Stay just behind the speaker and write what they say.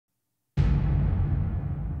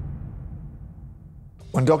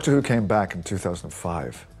When Doctor Who came back in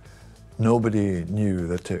 2005, nobody knew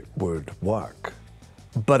that it would work.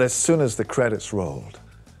 But as soon as the credits rolled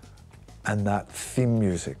and that theme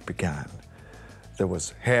music began, there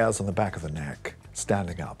was hairs on the back of the neck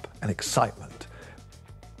standing up and excitement.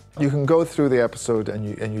 You can go through the episode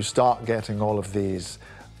and you start getting all of these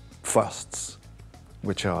firsts,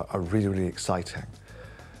 which are really, really exciting.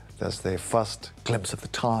 There's the first glimpse of the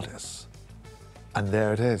TARDIS, and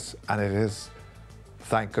there it is, and it is,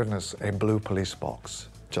 thank goodness, a blue police box,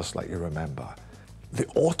 just like you remember. The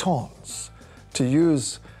Autons, to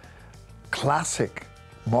use classic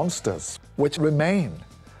monsters, which remain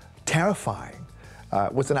terrifying,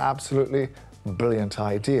 was an absolutely brilliant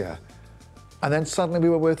idea. And then suddenly we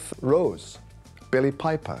were with Rose, Billie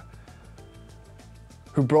Piper,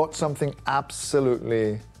 who brought something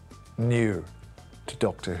absolutely new to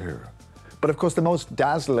Doctor Who. But of course, the most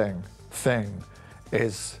dazzling thing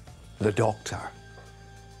is the Doctor,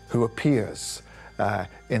 who appears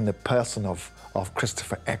in the person of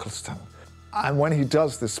Christopher Eccleston. And when he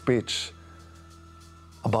does the speech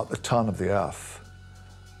about the turn of the earth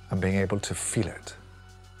and being able to feel it,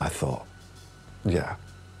 I thought, yeah,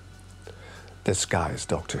 this guy is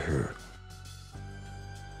Doctor Who.